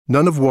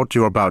None of what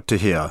you're about to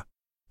hear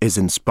is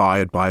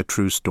inspired by a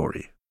true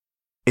story.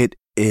 It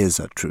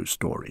is a true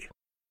story.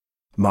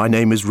 My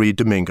name is Reed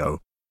Domingo,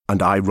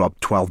 and I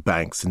robbed 12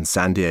 banks in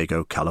San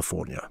Diego,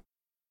 California.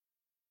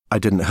 I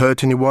didn't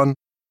hurt anyone.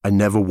 I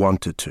never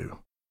wanted to.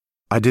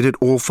 I did it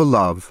all for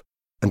love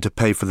and to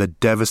pay for the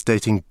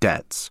devastating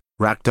debts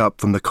racked up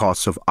from the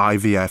costs of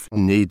IVF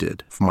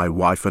needed for my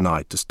wife and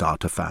I to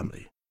start a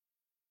family.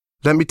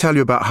 Let me tell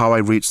you about how I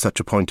reached such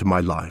a point in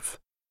my life,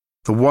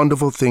 the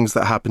wonderful things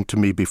that happened to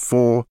me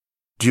before,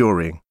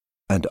 during,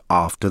 and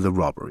after the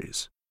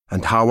robberies,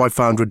 and how I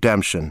found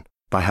redemption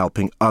by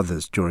helping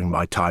others during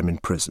my time in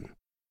prison.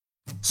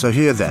 So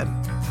here then,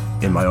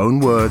 in my own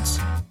words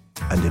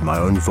and in my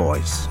own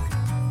voice,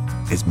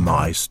 is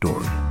my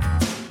story.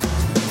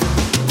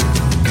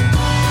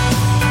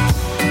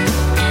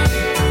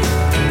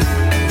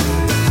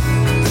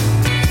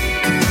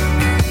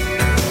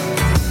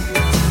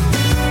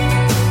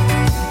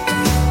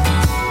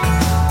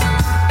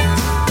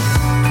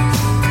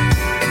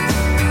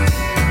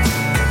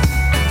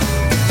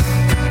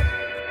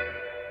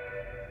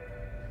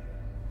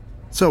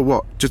 So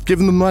what? Just give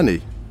them the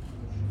money?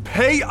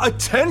 Pay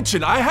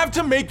attention! I have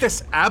to make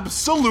this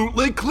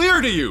absolutely clear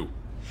to you.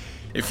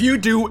 If you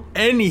do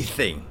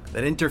anything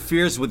that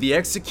interferes with the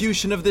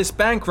execution of this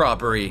bank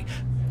robbery,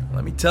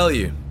 let me tell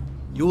you,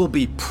 you will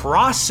be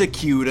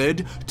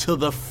prosecuted to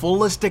the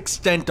fullest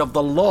extent of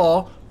the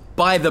law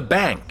by the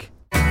bank.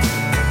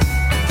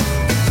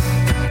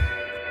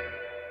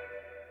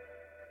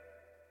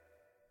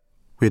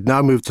 We had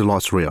now moved to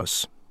Los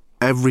Rios.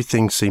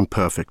 Everything seemed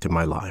perfect in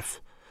my life.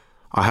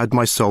 I had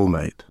my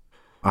soulmate.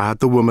 I had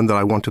the woman that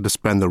I wanted to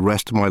spend the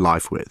rest of my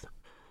life with.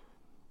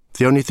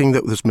 The only thing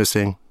that was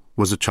missing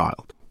was a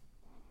child.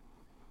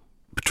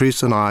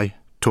 Patrice and I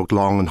talked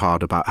long and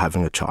hard about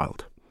having a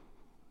child.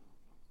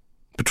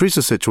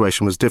 Patrice's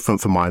situation was different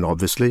from mine,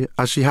 obviously,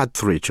 as she had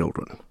 3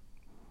 children.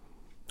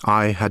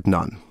 I had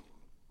none.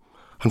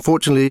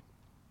 Unfortunately,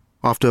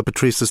 after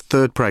Patrice's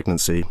 3rd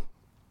pregnancy,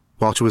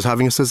 while she was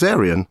having a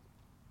cesarean,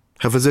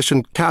 her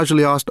physician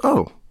casually asked,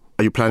 "Oh,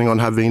 are you planning on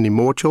having any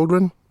more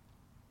children?"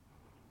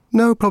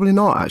 No, probably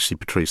not, actually,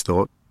 Patrice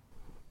thought.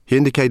 He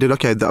indicated,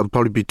 okay, that would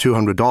probably be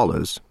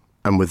 $200,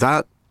 and with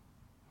that,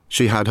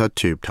 she had her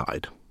tube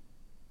tied.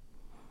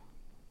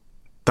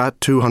 That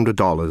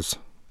 $200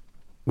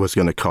 was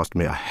going to cost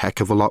me a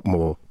heck of a lot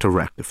more to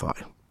rectify.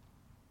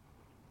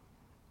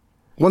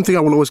 One thing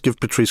I will always give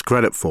Patrice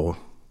credit for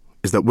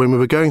is that when we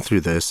were going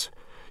through this,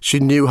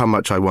 she knew how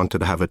much I wanted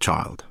to have a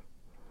child.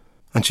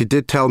 And she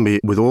did tell me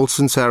with all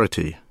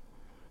sincerity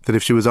that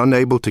if she was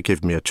unable to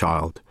give me a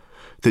child,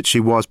 that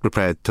she was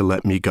prepared to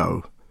let me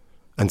go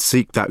and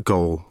seek that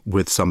goal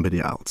with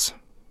somebody else.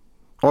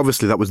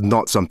 Obviously, that was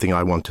not something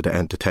I wanted to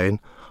entertain.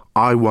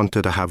 I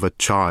wanted to have a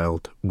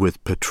child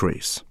with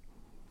Patrice.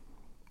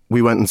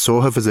 We went and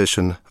saw her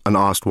physician and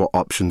asked what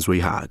options we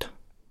had.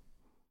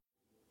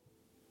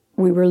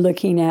 We were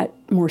looking at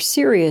more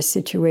serious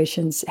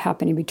situations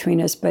happening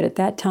between us, but at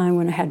that time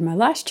when I had my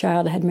last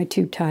child, I had my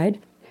tube tied,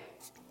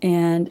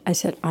 and I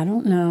said, I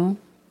don't know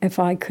if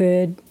I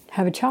could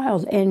have a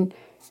child. And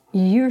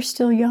you're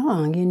still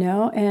young,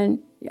 and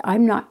I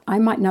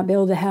might not be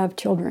able to have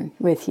children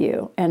with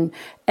you. And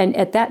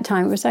at that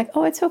time, it was like,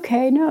 oh, it's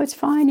okay. No, it's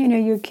fine.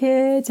 Your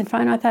kids and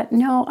fine. I thought,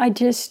 no, I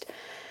just,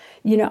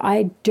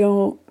 I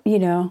don't,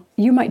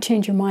 you might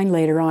change your mind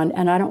later on,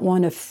 and I don't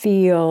want to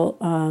feel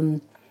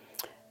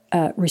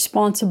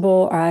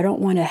responsible, or I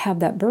don't want to have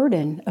that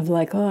burden of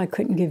like, oh, I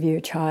couldn't give you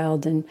a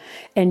child. And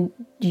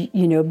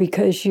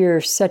because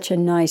you're such a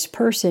nice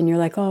person, you're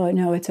like, oh,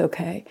 no, it's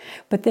okay.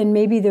 But then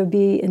maybe there'll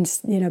be,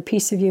 a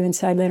piece of you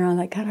inside later on,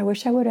 like, God, I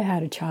wish I would have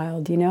had a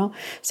child,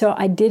 So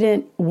I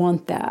didn't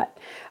want that.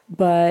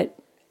 But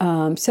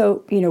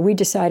so we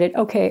decided,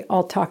 okay,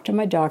 I'll talk to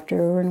my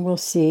doctor and we'll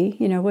see,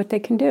 what they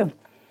can do.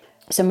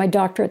 So my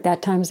doctor at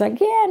that time was like,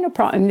 yeah, no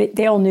problem.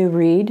 They all knew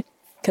Reed,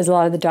 because a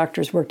lot of the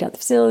doctors worked at the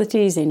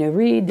facilities. They knew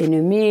Reed, they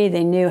knew me,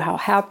 they knew how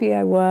happy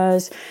I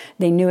was.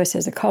 They knew us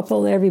as a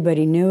couple,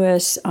 everybody knew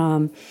us,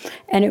 and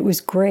it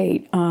was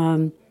great.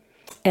 And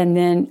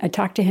then I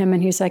talked to him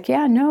and he's like,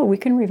 yeah, no, we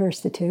can reverse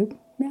the tube.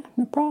 Yeah,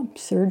 no problem.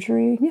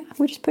 Surgery, yeah,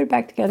 we just put it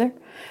back together.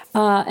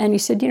 And he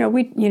said,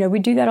 we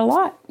do that a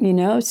lot,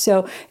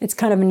 so it's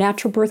kind of a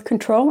natural birth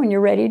control. When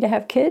you're ready to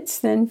have kids,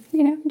 then,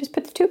 just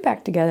put the tube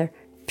back together.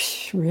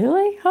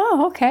 Really?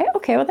 Oh,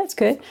 okay, well, that's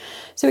good.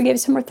 So we gave it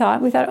some more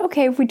thought. We thought,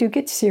 okay, if we do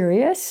get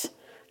serious,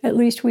 at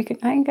least I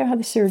can go have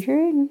the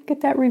surgery and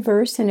get that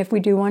reversed. And if we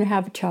do want to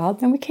have a child,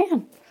 then we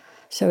can.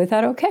 So we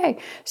thought, okay.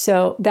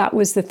 So that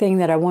was the thing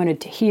that I wanted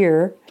to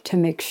hear to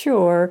make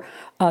sure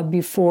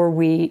before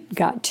we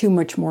got too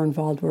much more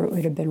involved, where it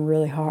would have been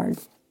really hard.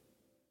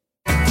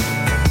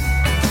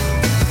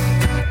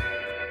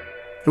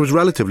 It was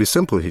relatively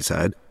simple, he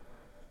said.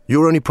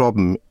 Your only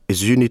problem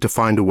is you need to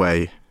find a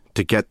way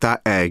to get that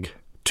egg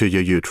to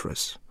your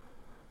uterus.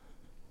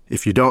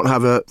 If you don't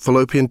have a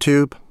fallopian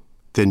tube,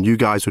 then you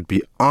guys would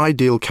be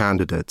ideal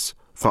candidates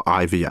for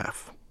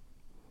IVF.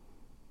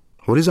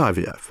 What is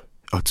IVF?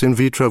 Oh, it's in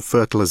vitro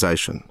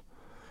fertilization.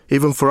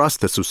 Even for us,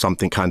 this was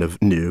something kind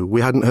of new.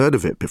 We hadn't heard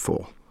of it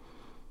before.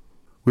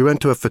 We went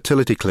to a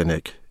fertility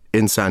clinic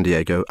in San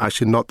Diego,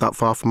 actually not that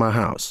far from our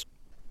house.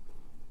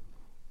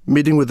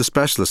 Meeting with the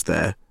specialist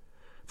there,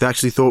 they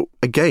actually thought,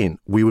 again,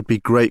 we would be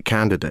great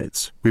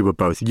candidates. We were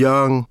both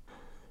young,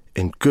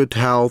 in good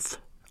health,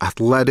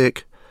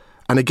 athletic,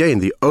 and again,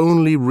 the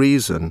only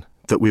reason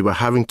that we were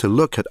having to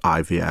look at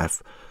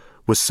IVF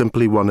was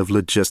simply one of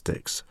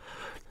logistics.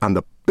 And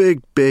the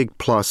big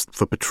plus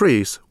for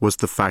Patrice was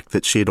the fact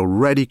that she had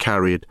already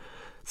carried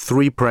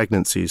 3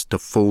 pregnancies to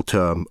full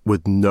term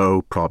with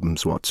no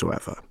problems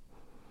whatsoever.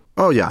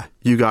 Oh yeah,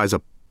 you guys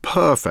are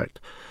perfect.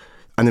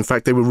 And in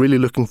fact, they were really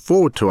looking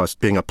forward to us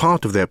being a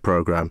part of their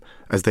program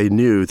as they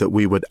knew that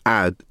we would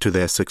add to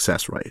their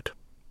success rate.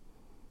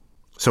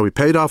 So we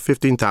paid our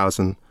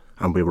 $15,000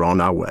 and we were on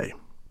our way.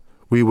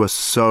 We were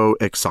so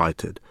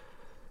excited.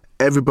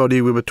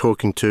 Everybody we were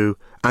talking to,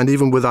 and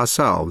even with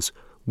ourselves,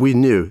 we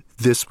knew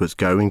this was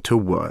going to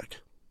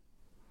work.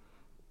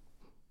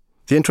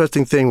 The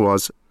interesting thing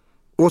was,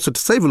 also to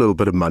save a little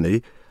bit of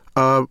money,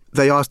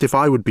 they asked if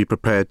I would be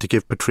prepared to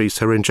give Patrice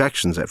her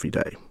injections every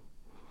day.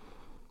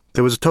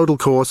 There was a total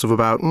course of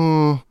about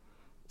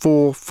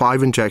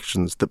 4-5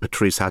 injections that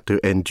Patrice had to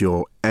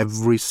endure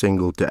every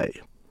single day.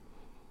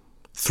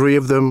 3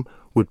 of them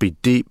would be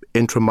deep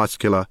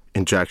intramuscular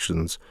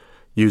injections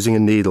using a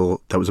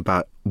needle that was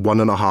about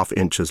 1.5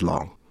 inches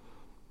long.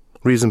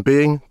 Reason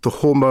being, the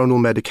hormonal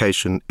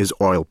medication is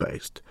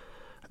oil-based,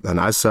 and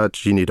as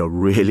such, you need a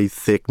really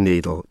thick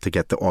needle to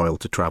get the oil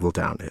to travel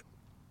down it.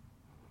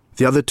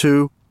 The other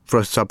 2 for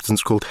a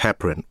substance called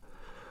heparin,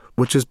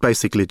 which is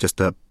basically just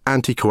an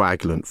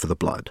anticoagulant for the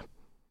blood.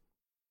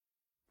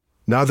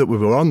 Now that we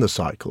were on the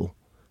cycle,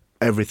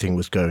 everything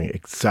was going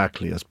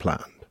exactly as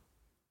planned.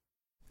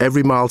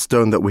 Every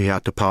milestone that we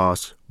had to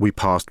pass, we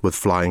passed with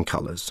flying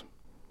colors.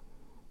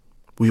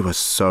 We were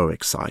so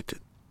excited.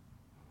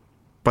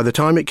 By the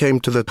time it came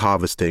to the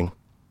harvesting,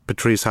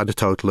 Patrice had a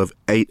total of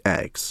 8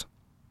 eggs.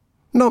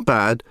 Not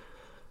bad.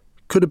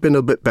 Could have been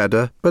a bit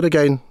better, but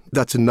again,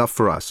 that's enough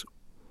for us.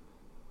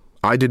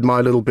 I did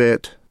my little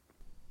bit.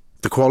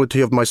 The quality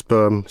of my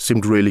sperm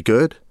seemed really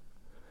good.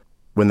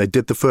 When they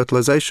did the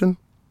fertilization,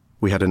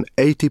 we had an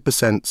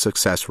 80%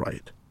 success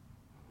rate.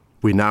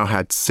 We now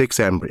had 6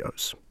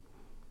 embryos.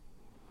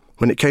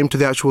 When it came to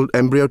the actual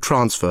embryo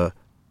transfer,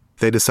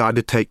 they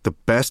decided to take the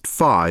best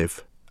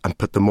 5 and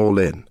put them all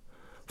in.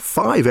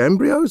 5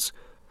 embryos?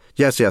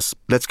 Yes,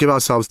 let's give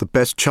ourselves the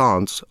best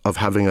chance of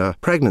having a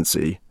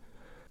pregnancy.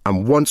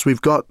 And once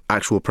we've got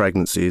actual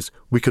pregnancies,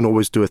 we can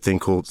always do a thing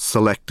called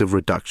selective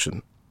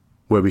reduction,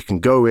 where we can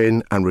go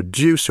in and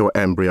reduce your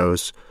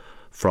embryos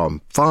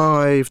from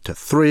 5 to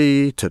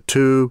 3 to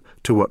 2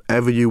 to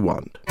whatever you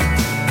want.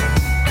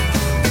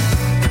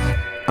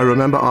 I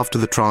remember after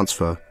the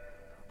transfer,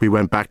 we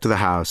went back to the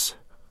house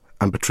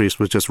and Patrice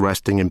was just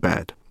resting in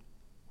bed.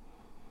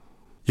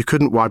 You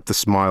couldn't wipe the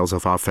smiles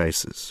off our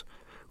faces.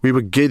 We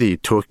were giddy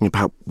talking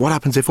about what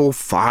happens if all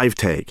 5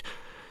 take.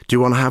 Do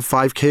you want to have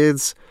 5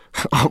 kids?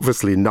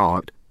 Obviously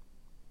not.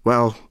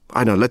 Well,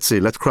 I know, let's see,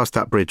 let's cross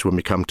that bridge when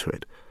we come to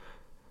it.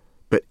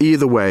 But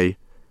either way,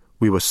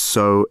 we were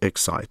so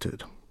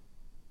excited.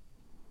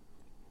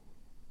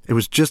 It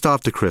was just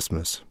after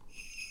Christmas,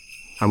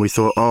 and we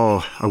thought,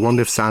 oh, I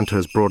wonder if Santa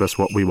has brought us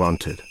what we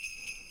wanted.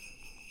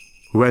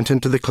 We went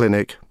into the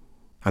clinic,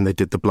 and they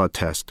did the blood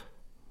test.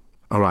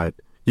 All right,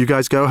 you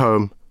guys go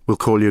home. We'll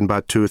call you in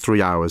about 2 or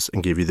 3 hours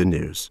and give you the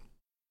news.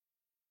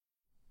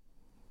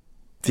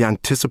 The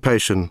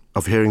anticipation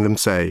of hearing them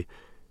say,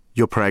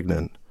 "You're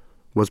pregnant,"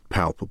 was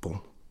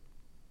palpable.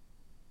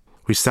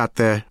 We sat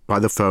there by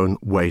the phone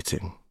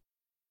waiting.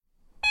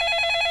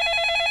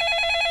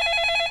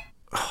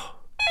 Oh,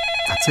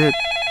 that's it.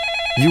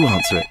 You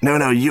answer it.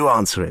 No, you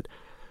answer it.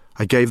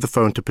 I gave the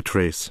phone to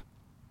Patrice.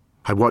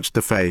 I watched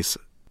her face.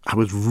 I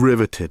was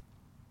riveted,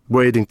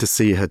 waiting to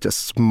see her just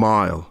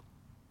smile.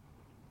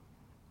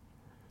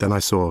 Then I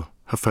saw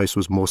her face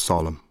was more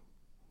solemn.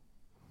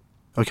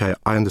 "Okay,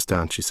 I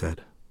understand," she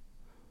said.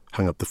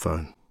 Hung up the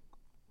phone.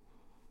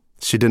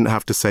 She didn't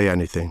have to say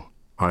anything.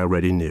 I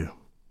already knew.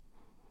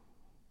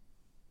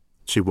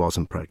 She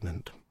wasn't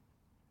pregnant.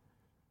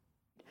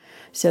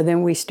 So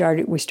then we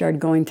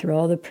started going through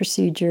all the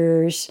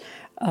procedures,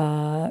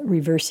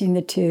 reversing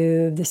the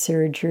tube, the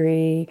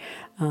surgery,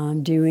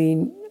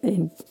 doing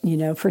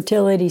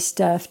fertility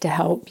stuff to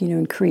help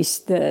increase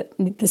the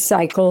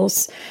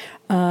cycles,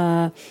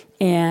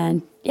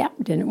 and yeah,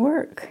 didn't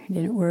work,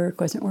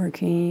 wasn't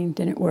working,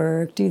 didn't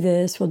work. Do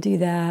this, we'll do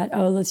that.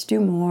 Oh, let's do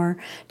more.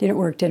 Didn't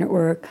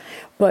work.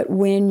 But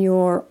when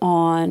you're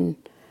on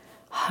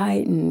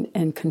heightened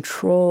and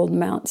controlled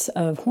amounts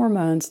of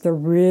hormones, they're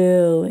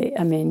really,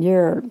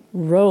 you're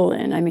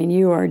rolling.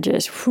 You are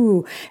just,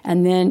 whew,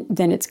 and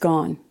then it's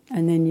gone.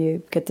 And then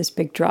you get this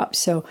big drop.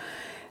 So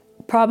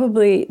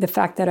probably the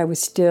fact that I was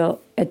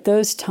still, at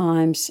those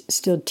times,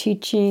 still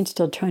teaching,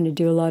 still trying to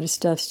do a lot of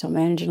stuff, still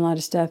managing a lot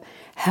of stuff,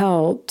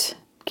 helped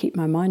keep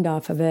my mind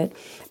off of it.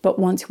 But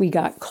once we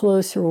got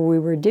closer where we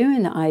were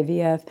doing the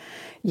IVF,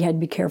 you had to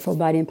be careful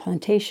about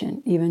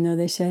implantation, even though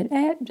they said,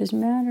 it doesn't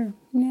matter.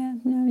 Yeah,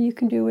 no, you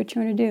can do what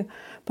you want to do.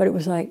 But it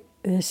was like,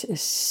 this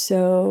is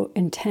so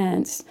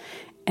intense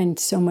and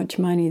so much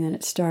money. Then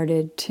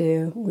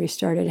we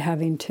started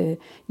having to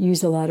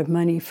use a lot of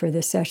money for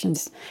the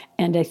sessions.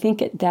 And I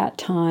think at that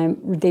time,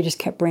 they just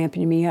kept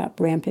ramping me up,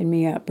 trying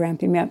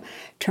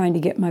to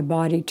get my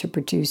body to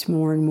produce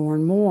more and more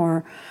and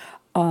more.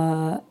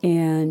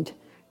 And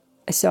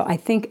so I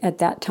think at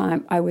that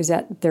time I was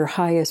at their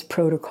highest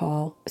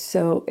protocol.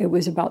 So it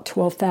was about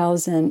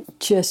 $12,000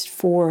 just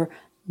for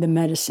the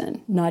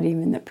medicine, not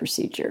even the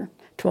procedure.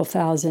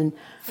 $12,000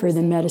 for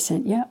the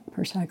medicine,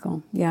 per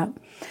cycle,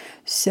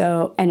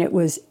 So, and it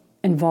was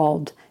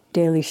involved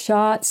daily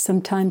shots,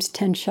 sometimes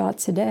 10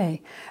 shots a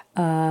day,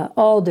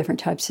 all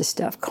different types of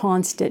stuff,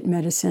 constant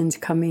medicines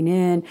coming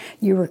in.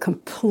 You were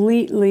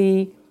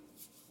completely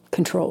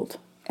controlled.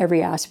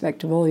 Every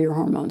aspect of all your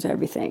hormones,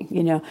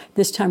 everything.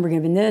 This time we're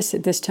giving this,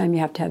 at this time you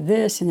have to have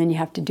this, and then you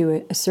have to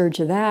do a surge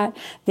of that.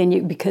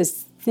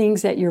 Because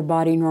things that your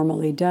body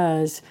normally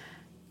does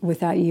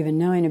without you even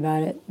knowing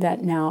about it,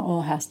 that now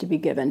all has to be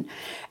given.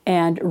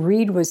 And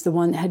Reed was the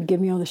one that had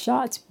given me all the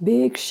shots,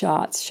 big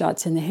shots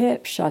in the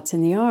hips, shots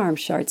in the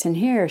arms, shots in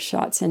here,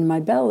 shots in my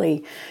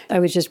belly. I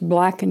was just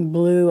black and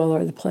blue all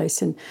over the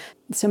place. And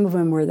some of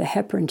them were the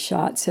heparin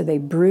shots, so they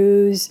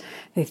bruise,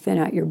 they thin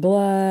out your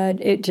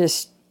blood.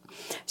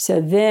 So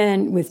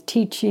then with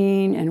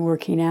teaching and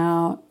working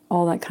out,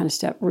 all that kind of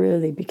stuff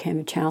really became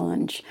a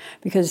challenge,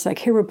 because it's like,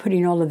 here we're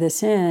putting all of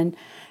this in,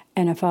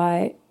 and if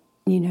I,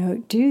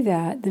 do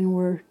that, then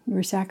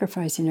we're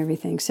sacrificing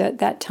everything. So at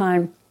that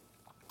time,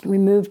 we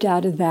moved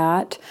out of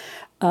that,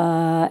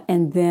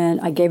 and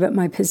then I gave up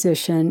my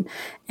position,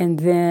 and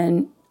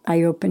then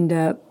I opened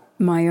up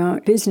my own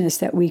business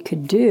that we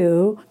could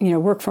do,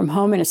 work from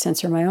home in a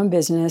sense, or my own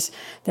business,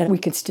 that we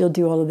could still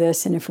do all of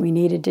this. And if we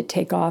needed to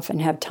take off and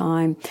have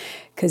time,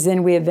 because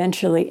then we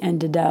eventually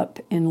ended up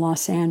in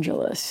Los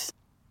Angeles.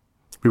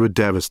 We were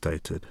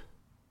devastated.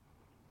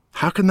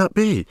 How can that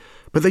be?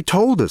 But they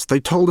told us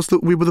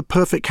that we were the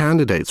perfect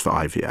candidates for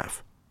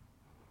IVF.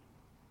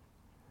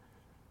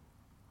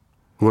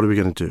 What are we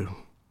going to do?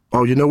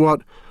 Oh, you know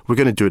what? We're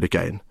going to do it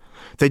again.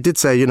 They did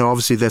say,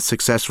 obviously their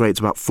success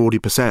rate's about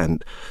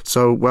 40%.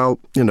 So,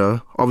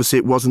 obviously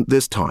it wasn't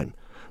this time.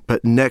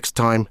 But next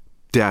time,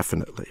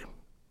 definitely.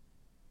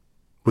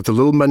 With the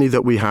little money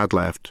that we had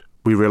left,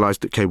 we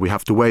realized, okay, we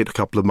have to wait a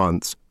couple of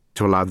months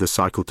to allow this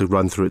cycle to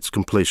run through its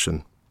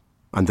completion.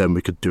 And then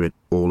we could do it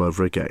all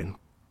over again.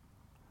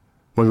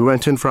 When we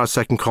went in for our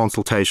second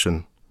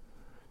consultation,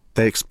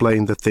 they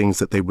explained the things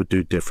that they would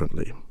do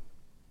differently.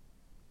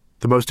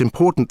 The most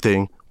important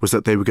thing was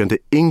that they were going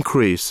to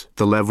increase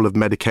the level of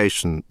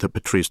medication that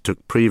Patrice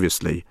took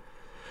previously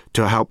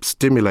to help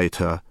stimulate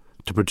her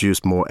to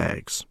produce more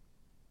eggs.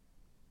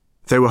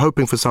 They were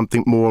hoping for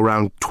something more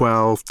around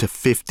 12 to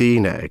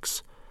 15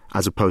 eggs,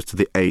 as opposed to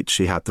the 8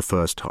 she had the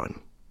first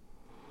time.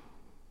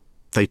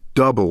 They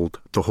doubled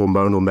the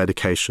hormonal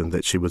medication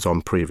that she was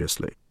on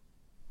previously.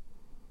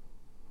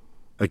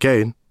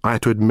 Again, I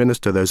had to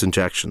administer those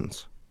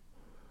injections.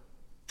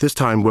 This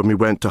time when we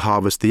went to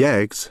harvest the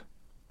eggs,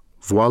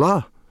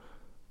 voila,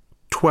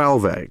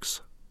 12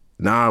 eggs.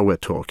 Now we're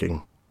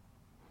talking.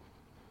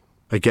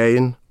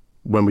 Again,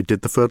 when we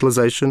did the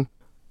fertilization,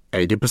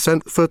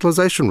 80%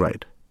 fertilization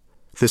rate.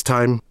 This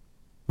time,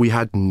 we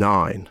had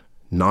 9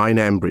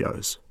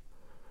 embryos.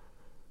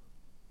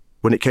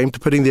 When it came to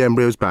putting the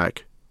embryos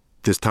back,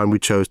 this time we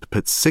chose to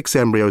put 6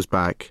 embryos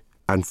back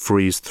and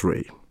freeze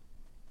 3.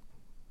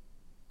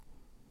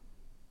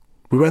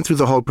 We went through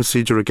the whole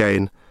procedure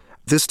again.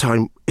 This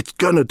time, it's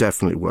gonna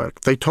definitely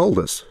work. They told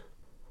us.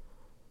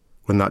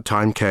 When that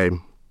time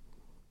came,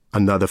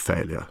 another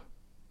failure.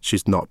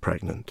 She's not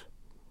pregnant.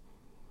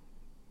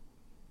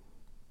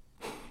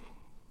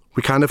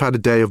 We kind of had a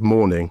day of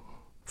mourning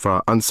for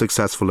our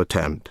unsuccessful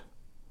attempt,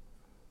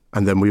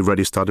 and then we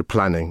already started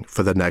planning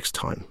for the next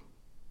time.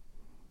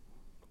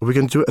 Are we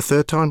going to do it a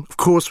third time? Of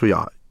course we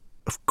are.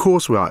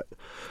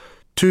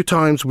 2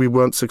 times we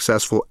weren't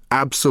successful,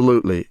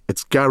 absolutely.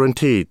 It's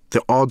guaranteed.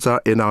 The odds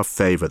are in our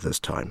favor this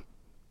time.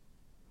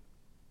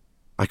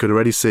 I could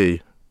already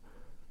see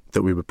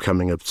that we were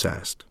becoming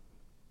obsessed.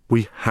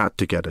 We had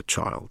to get a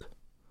child.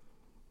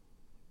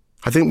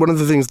 I think one of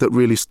the things that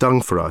really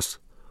stung for us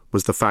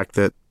was the fact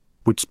that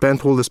we'd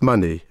spent all this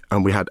money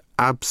and we had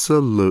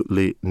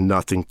absolutely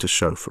nothing to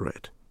show for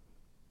it.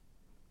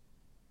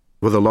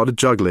 With a lot of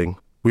juggling,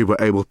 we were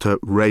able to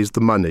raise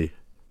the money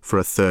for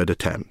a third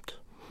attempt.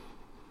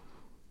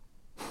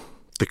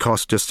 The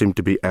cost just seemed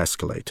to be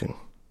escalating.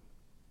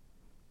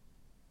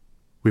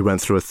 We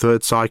went through a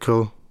third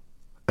cycle.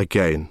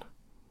 Again,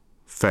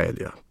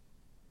 failure.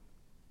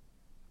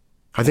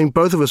 I think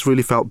both of us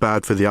really felt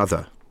bad for the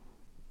other.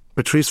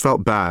 Patrice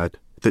felt bad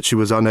that she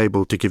was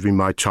unable to give me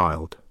my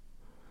child.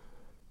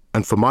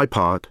 And for my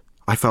part,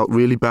 I felt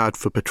really bad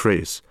for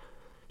Patrice.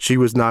 She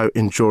was now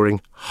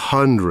enduring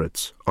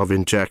hundreds of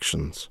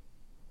injections.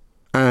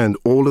 And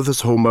all of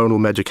this hormonal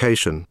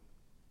medication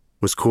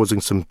was causing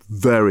some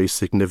very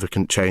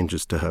significant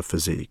changes to her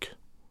physique.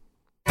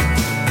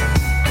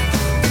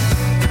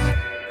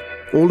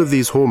 All of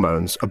these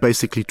hormones are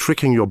basically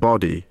tricking your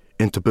body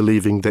into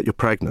believing that you're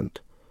pregnant,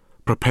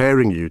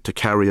 preparing you to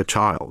carry a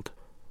child.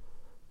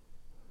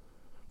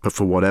 But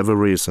for whatever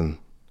reason,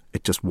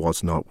 it just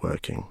was not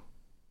working.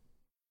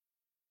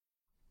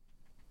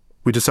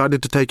 We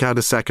decided to take out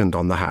a second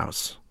on the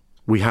house.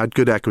 We had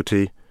good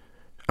equity,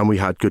 and we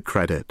had good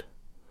credit.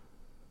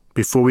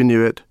 Before we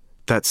knew it,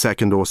 that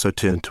second also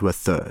turned to a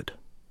third.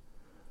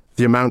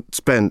 The amount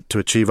spent to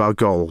achieve our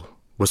goal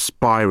was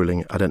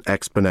spiraling at an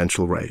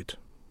exponential rate.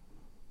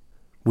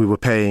 We were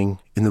paying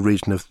in the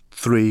region of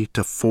 $3,000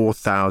 to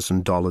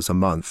 $4,000 a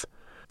month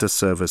to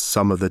service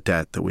some of the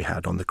debt that we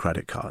had on the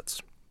credit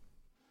cards.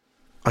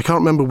 I can't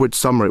remember which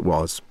summer it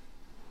was,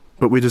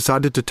 but we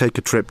decided to take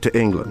a trip to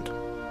England.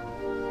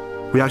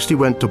 We actually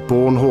went to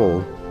Bourne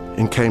Hall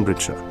in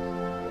Cambridgeshire,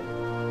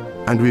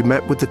 and we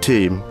met with the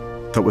team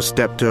that was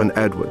Steptoe and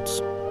Edwards,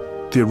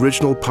 the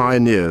original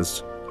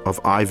pioneers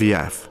of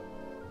IVF.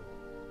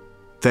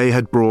 They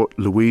had brought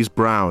Louise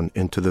Brown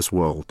into this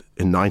world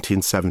in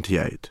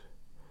 1978.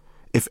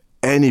 If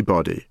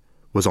anybody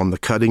was on the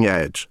cutting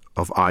edge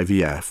of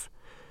IVF,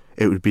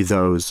 it would be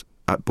those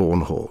at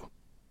Bourne Hall.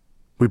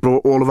 We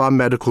brought all of our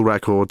medical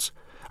records,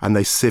 and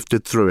they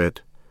sifted through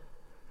it,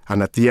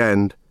 and at the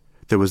end,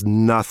 there was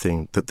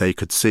nothing that they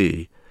could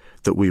see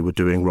that we were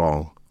doing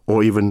wrong,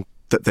 or even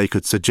that they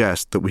could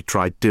suggest that we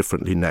try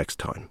differently next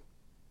time.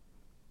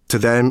 To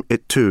them,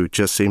 it too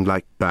just seemed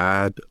like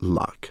bad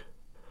luck.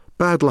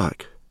 Bad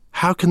luck.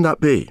 How can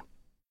that be?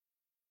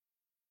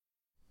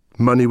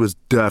 Money was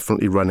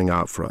definitely running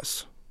out for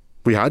us.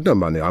 We had no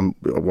money.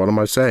 What am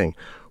I saying?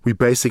 We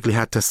basically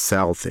had to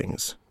sell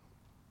things.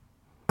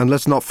 And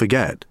let's not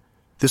forget,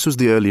 this was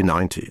the early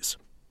 90s.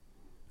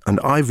 And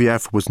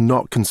IVF was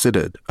not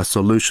considered a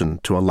solution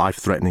to a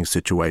life-threatening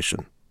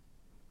situation.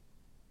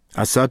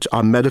 As such,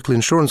 our medical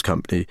insurance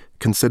company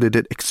considered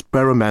it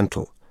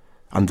experimental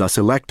and thus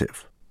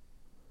elective.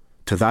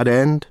 To that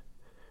end,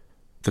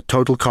 the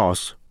total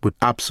cost would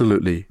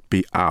absolutely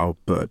be our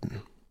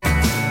burden.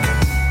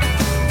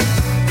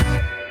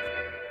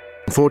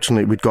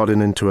 Unfortunately, we'd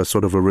gotten into a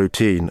sort of a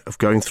routine of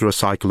going through a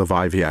cycle of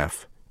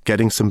IVF,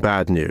 getting some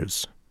bad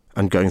news,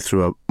 and going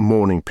through a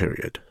mourning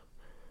period.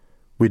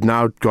 We'd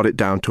now got it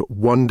down to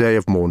 1 day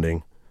of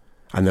mourning,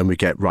 and then we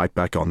get right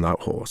back on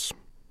that horse.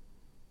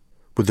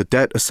 With the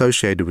debt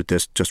associated with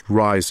this just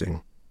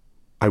rising,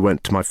 I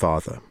went to my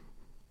father.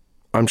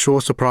 I'm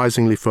sure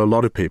surprisingly for a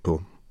lot of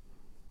people,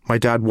 my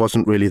dad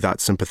wasn't really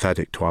that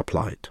sympathetic to our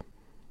plight.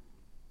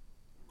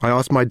 I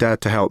asked my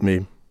dad to help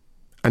me,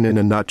 and in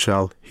a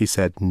nutshell, he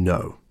said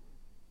no.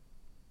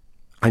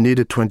 I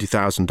needed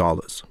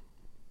 $20,000.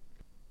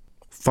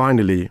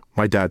 Finally,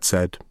 my dad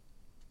said,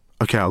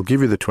 "Okay, I'll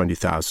give you the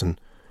 $20,000,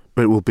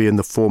 but it will be in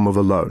the form of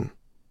a loan.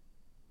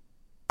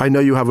 I know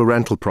you have a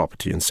rental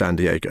property in San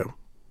Diego.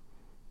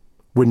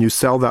 When you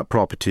sell that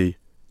property,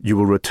 you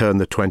will return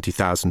the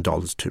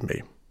 $20,000 to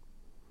me."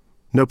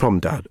 "No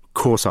problem, Dad. Of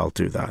course I'll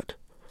do that."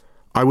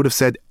 I would have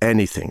said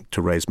anything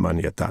to raise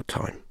money at that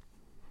time.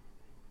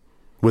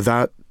 With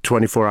that,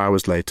 24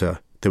 hours later,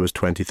 there was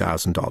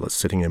 $20,000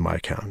 sitting in my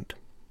account.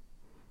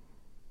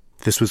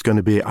 This was going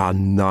to be our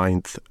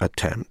 9th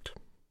attempt.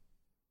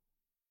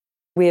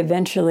 We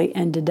eventually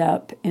ended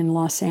up in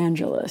Los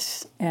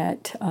Angeles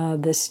at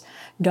this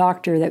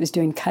doctor that was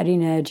doing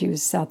cutting edge. He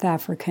was South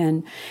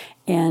African.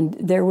 And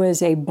there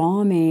was a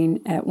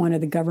bombing at one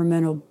of the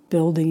governmental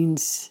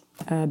buildings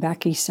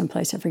back east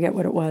someplace. I forget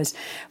what it was.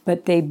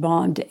 But they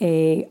bombed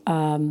a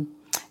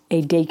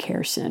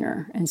daycare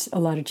center. And a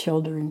lot of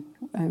children,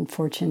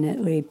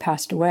 unfortunately,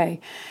 passed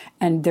away.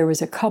 And there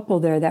was a couple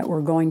there that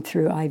were going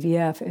through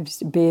IVF. It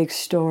was a big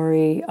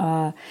story,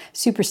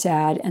 super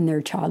sad, and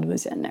their child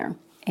was in there.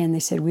 And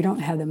they said, "We don't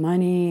have the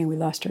money, and we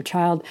lost our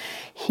child."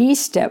 He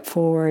stepped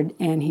forward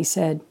and he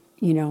said,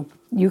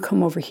 "You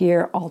come over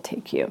here, I'll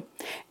take you,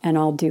 and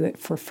I'll do it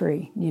for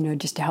free,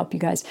 just to help you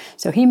guys."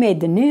 So he made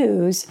the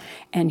news,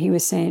 and he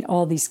was saying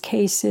all these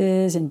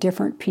cases and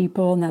different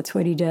people, and that's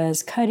what he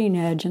does, cutting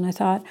edge. And I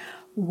thought,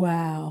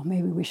 wow,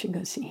 maybe we should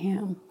go see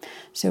him.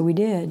 So we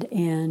did,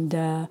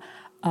 and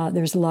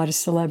there's a lot of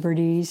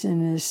celebrities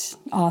in his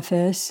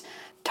office,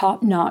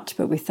 top notch,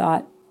 but we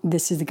thought,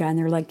 this is the guy. And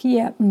they're like,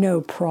 "Yeah, no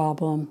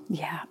problem.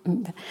 Yeah."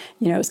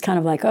 It's kind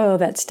of like, oh,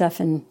 that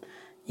stuff in,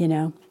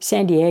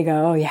 San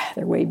Diego. Oh yeah,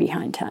 they're way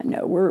behind time.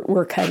 No,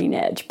 we're cutting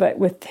edge. But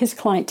with his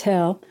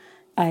clientele,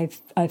 I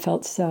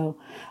felt so.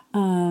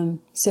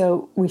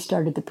 So we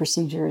started the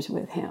procedures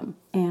with him,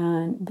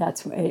 and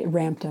that's when it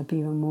ramped up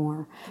even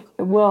more.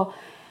 Well,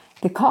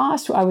 the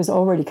cost, I was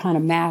already kind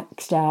of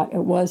maxed out.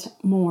 It was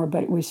more,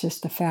 but it was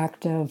just the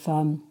fact of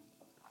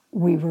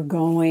we were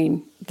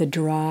going, the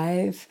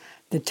drive,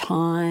 the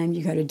time,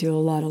 you got to do a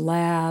lot of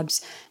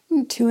labs,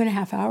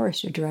 2.5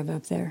 hours to drive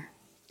up there,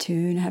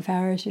 2.5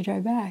 hours to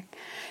drive back,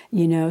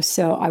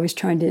 so I was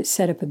trying to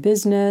set up a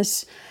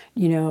business,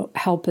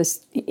 help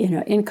us,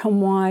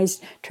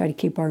 income-wise, try to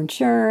keep our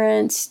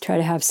insurance, try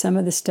to have some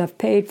of the stuff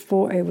paid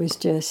for. It was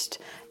just,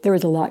 there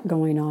was a lot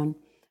going on.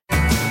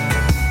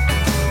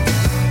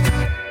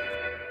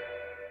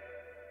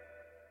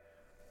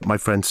 My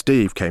friend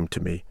Steve came to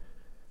me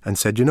and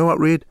said, "You know what,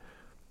 Reed?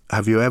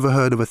 Have you ever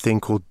heard of a thing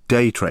called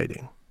day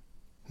trading?"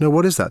 "No,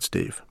 what is that,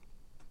 Steve?"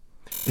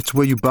 "It's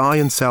where you buy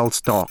and sell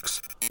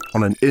stocks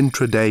on an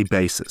intraday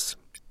basis.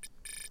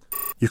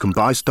 You can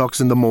buy stocks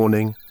in the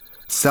morning,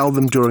 sell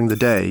them during the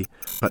day,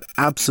 but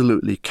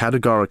absolutely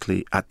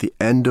categorically at the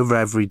end of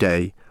every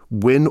day,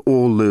 win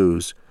or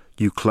lose,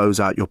 you close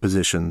out your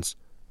positions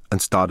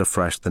and start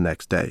afresh the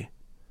next day."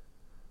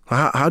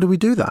 How do we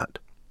do that?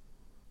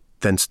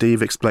 Then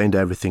Steve explained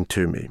everything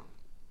to me.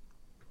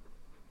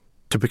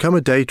 To become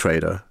a day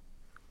trader,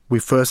 we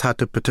first had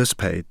to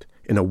participate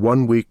in a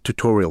 1-week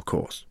tutorial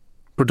course,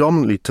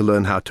 predominantly to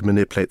learn how to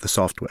manipulate the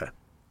software.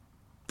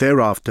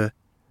 Thereafter,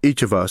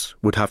 each of us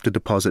would have to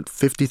deposit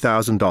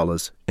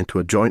 $50,000 into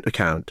a joint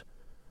account,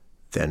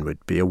 then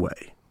we'd be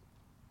away.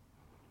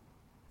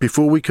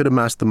 Before we could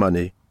amass the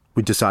money,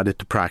 we decided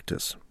to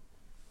practice.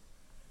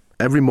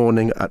 Every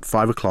morning at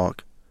 5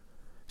 o'clock,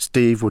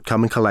 Steve would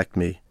come and collect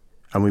me,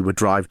 and we would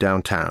drive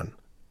downtown,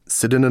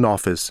 sit in an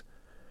office,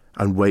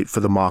 and wait for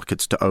the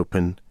markets to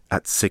open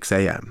at 6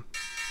 a.m.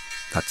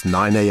 That's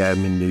 9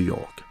 a.m. in New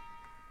York.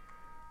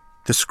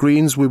 The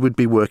screens we would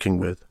be working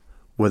with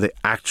were the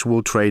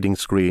actual trading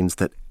screens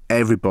that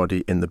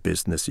everybody in the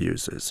business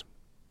uses.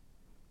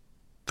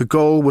 The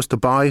goal was to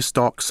buy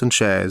stocks and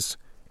shares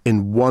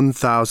in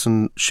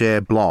 1,000 share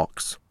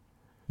blocks,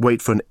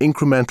 wait for an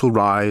incremental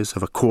rise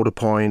of a quarter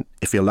point,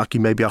 if you're lucky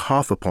maybe a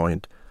half a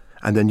point,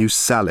 and then you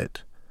sell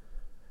it,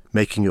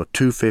 making your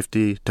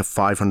 $250 to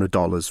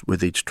 $500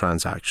 with each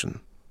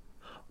transaction.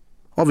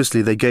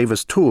 Obviously, they gave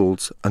us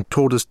tools and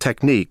taught us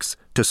techniques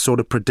to sort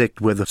of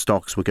predict where the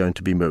stocks were going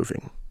to be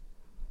moving.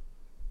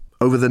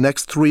 Over the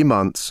next 3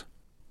 months,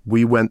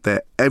 we went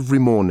there every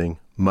morning,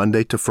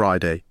 Monday to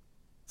Friday,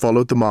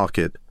 followed the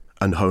market,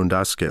 and honed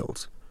our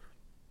skills.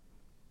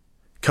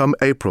 Come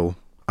April,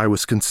 I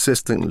was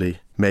consistently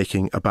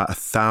making about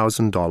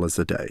 $1,000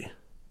 a day.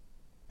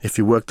 If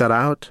you work that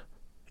out,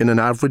 in an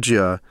average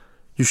year,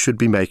 you should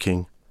be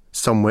making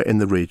somewhere in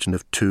the region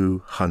of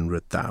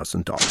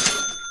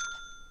 $200,000.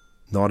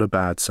 Not a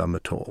bad sum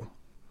at all.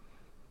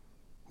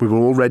 We were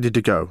all ready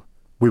to go.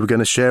 We were going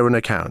to share an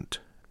account.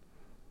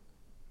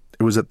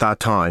 It was at that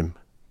time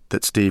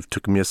that Steve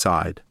took me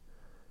aside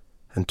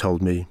and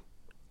told me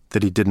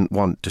that he didn't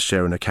want to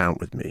share an account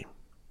with me.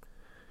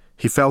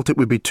 He felt it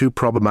would be too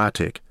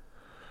problematic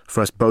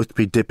for us both to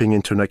be dipping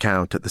into an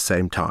account at the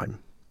same time.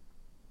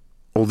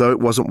 Although it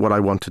wasn't what I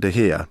wanted to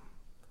hear,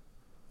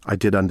 I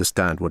did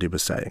understand what he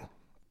was saying.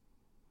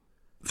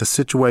 The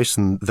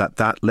situation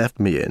that left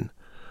me in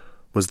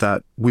was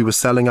that we were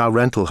selling our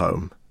rental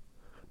home,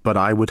 but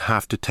I would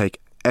have to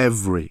take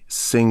every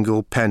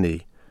single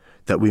penny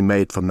that we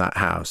made from that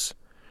house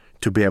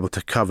to be able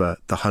to cover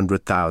the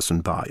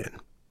 $100,000 buy-in.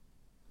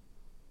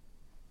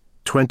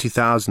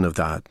 $20,000 of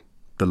that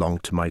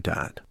belonged to my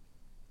dad.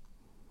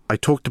 I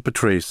talked to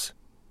Patrice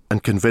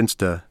and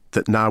convinced her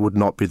that now would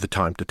not be the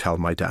time to tell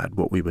my dad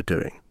what we were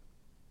doing.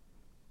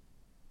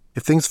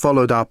 If things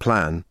followed our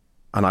plan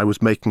and I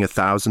was making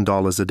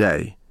 $1,000 a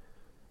day,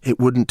 it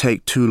wouldn't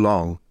take too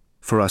long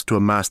for us to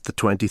amass the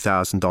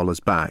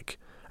 $20,000 back,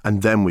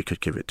 and then we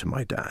could give it to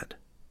my dad.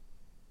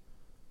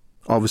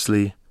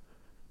 Obviously,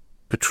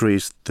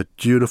 Patrice, the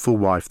dutiful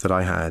wife that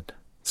I had,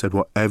 said,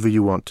 "Whatever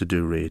you want to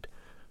do, Reed,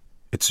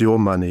 it's your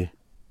money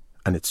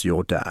and it's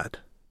your dad."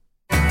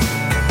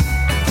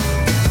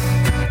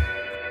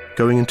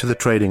 Going into the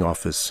trading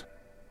office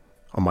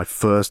on my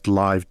first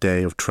live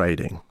day of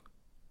trading,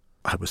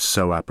 I was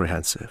so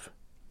apprehensive.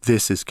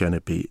 This is going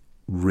to be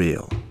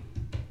real.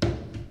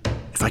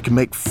 If I could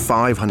make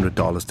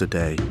 $500 a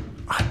day,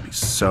 I'd be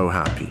so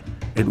happy.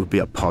 It would be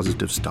a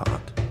positive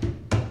start.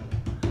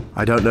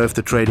 I don't know if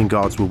the trading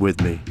gods were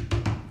with me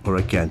or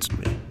against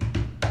me,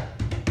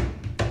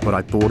 but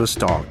I bought a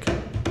stock,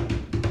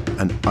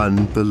 and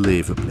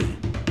unbelievably,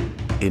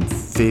 in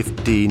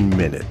 15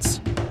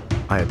 minutes,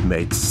 I had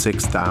made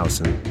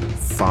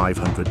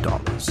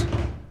 $6,500.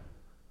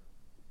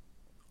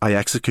 I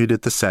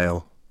executed the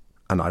sale,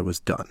 and I was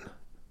done.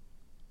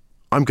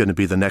 I'm going to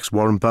be the next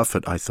Warren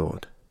Buffett, I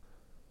thought.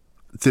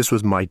 This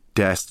was my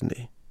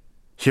destiny.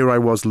 Here I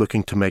was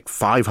looking to make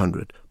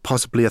 $500,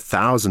 possibly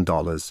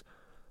 $1,000.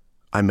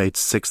 I made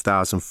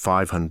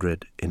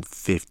 $6,500 in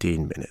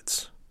 15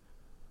 minutes.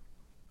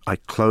 I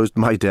closed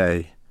my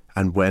day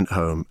and went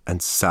home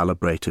and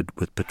celebrated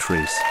with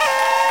Patrice.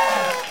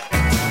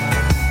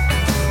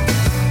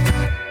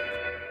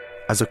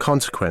 As a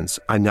consequence,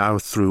 I now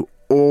threw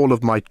all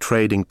of my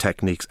trading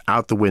techniques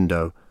out the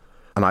window,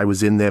 and I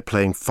was in there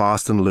playing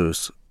fast and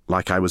loose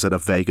like I was at a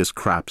Vegas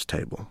craps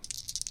table.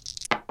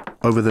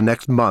 Over the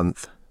next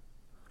month,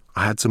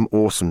 I had some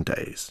awesome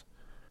days,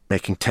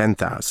 making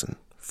 $10,000,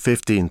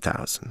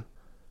 $15,000,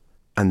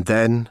 and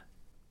then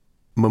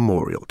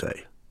Memorial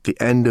Day, the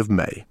end of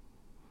May.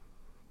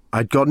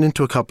 I'd gotten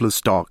into a couple of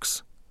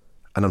stocks,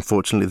 and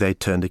unfortunately they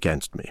turned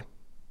against me.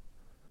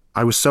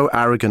 I was so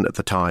arrogant at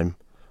the time,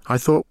 I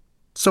thought,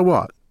 so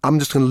what? I'm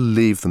just going to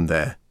leave them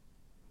there.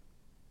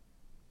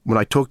 When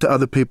I talked to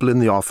other people in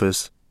the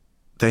office,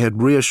 they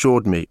had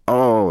reassured me,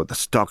 the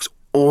stocks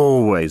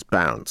always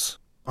bounce.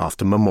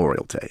 after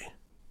Memorial Day.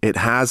 It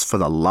has for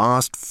the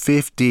last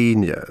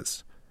 15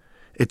 years.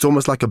 It's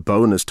almost like a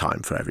bonus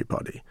time for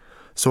everybody.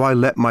 So I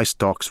let my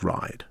stocks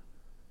ride.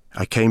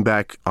 I came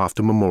back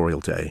after Memorial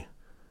Day,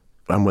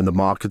 and when the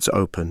markets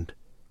opened,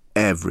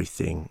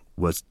 everything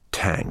was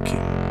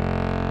tanking.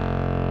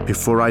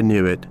 Before I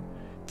knew it,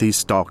 these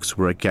stocks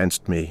were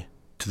against me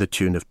to the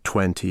tune of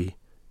 $20,000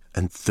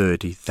 and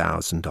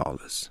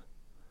 $30,000.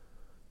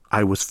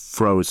 I was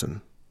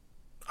frozen.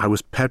 I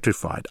was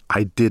petrified.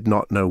 I did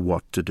not know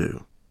what to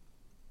do.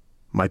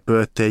 My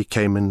birthday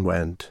came and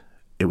went.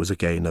 It was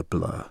again a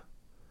blur.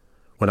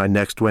 When I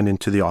next went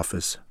into the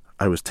office,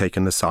 I was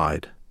taken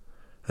aside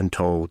and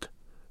told,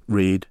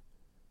 "Reed,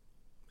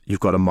 you've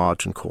got a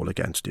margin call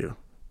against you.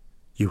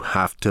 You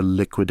have to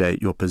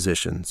liquidate your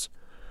positions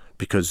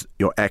because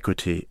your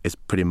equity is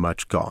pretty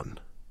much gone."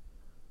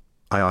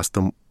 I asked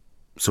them,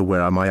 "So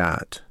where am I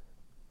at?"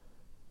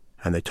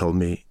 And they told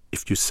me,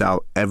 "If you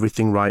sell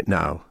everything right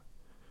now,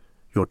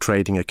 your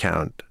trading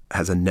account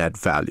has a net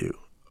value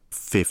of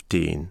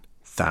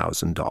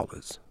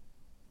 $15,000.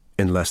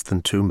 In less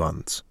than 2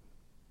 months,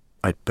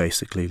 I'd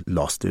basically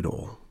lost it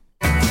all.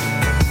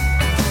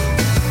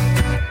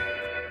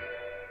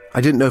 I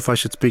didn't know if I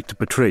should speak to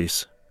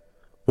Patrice.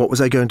 What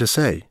was I going to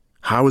say?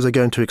 How was I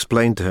going to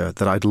explain to her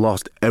that I'd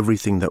lost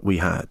everything that we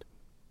had?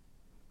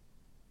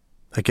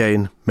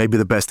 Again, maybe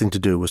the best thing to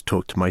do was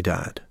talk to my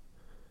dad.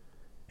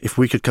 If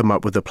we could come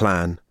up with a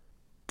plan,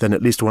 then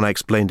at least when I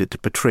explained it to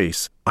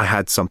Patrice, I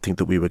had something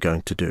that we were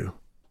going to do.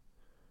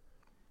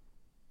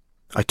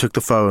 I took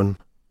the phone,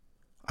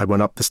 I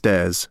went up the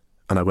stairs,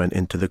 and I went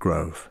into the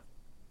Grove.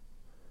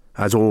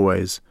 As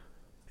always,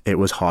 it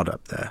was hot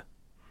up there.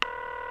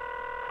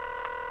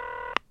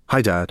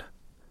 "Hi, Dad."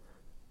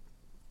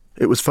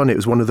 It was funny, it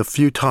was one of the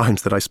few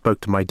times that I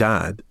spoke to my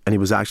dad, and he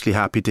was actually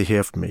happy to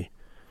hear from me.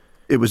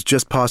 It was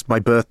just past my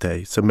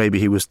birthday, so maybe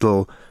he was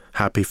still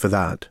happy for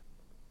that.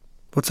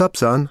 "What's up,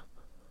 son?"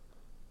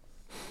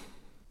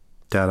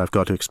 "Dad, I've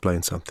got to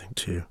explain something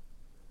to you."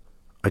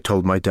 I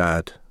told my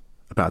dad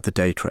about the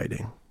day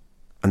trading,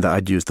 and that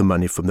I'd used the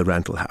money from the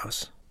rental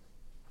house.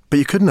 "But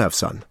you couldn't have,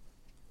 son."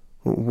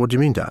 "What do you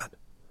mean, Dad?"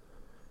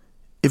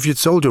 "If you'd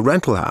sold your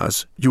rental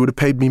house, you would have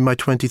paid me my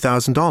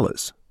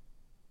 $20,000.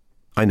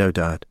 "I know,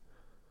 Dad.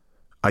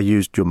 I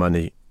used your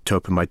money to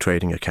open my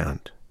trading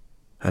account,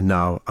 and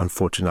now,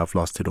 unfortunately, I've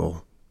lost it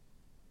all."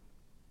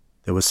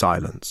 There was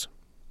silence.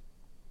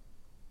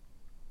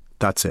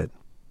 "That's it.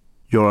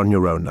 You're on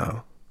your own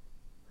now.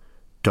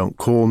 Don't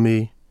call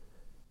me.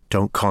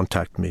 Don't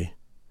contact me.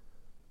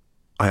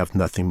 I have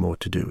nothing more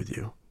to do with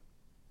you."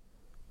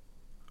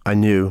 I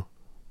knew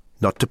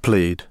not to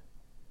plead,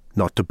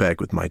 not to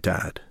beg with my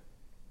dad.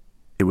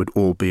 It would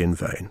all be in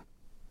vain.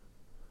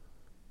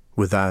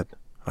 With that,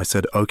 I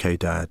said, "Okay,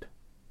 Dad,"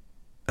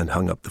 and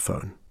hung up the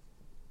phone.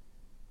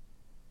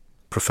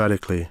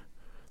 Prophetically,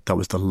 that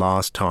was the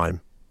last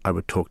time I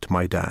would talk to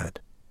my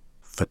dad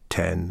for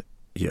 10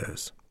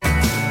 years.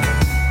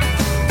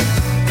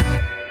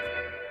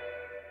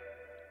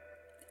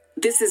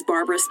 This is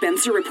Barbara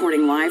Spencer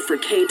reporting live for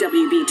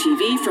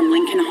KWB-TV from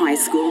Lincoln High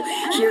School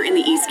here in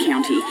the East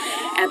County.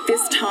 At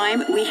this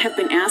time, we have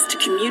been asked to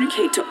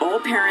communicate to all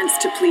parents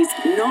to please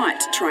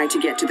not try to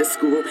get to the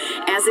school,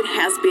 as it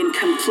has been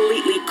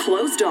completely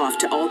closed off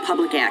to all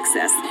public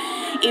access.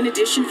 In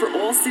addition, for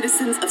all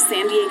citizens of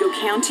San Diego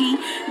County,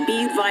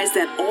 be advised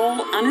that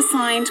all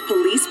unassigned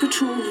police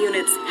patrol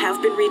units have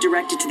been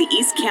redirected to the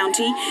East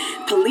County.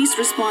 Police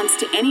response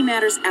to any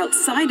matters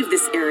outside of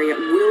this area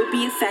will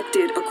be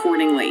affected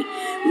accordingly.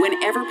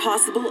 Whenever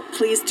possible,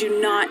 please do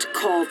not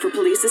call for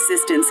police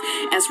assistance,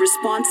 as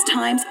response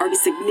times are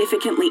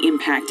significantly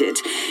impacted.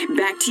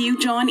 Back to you,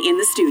 John, in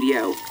the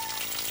studio.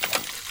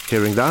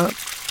 Hearing that,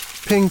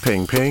 ping,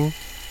 ping, ping,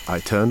 I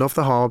turned off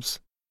the hobs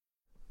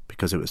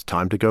because it was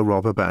time to go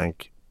rob a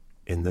bank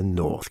in the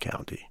North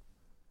County.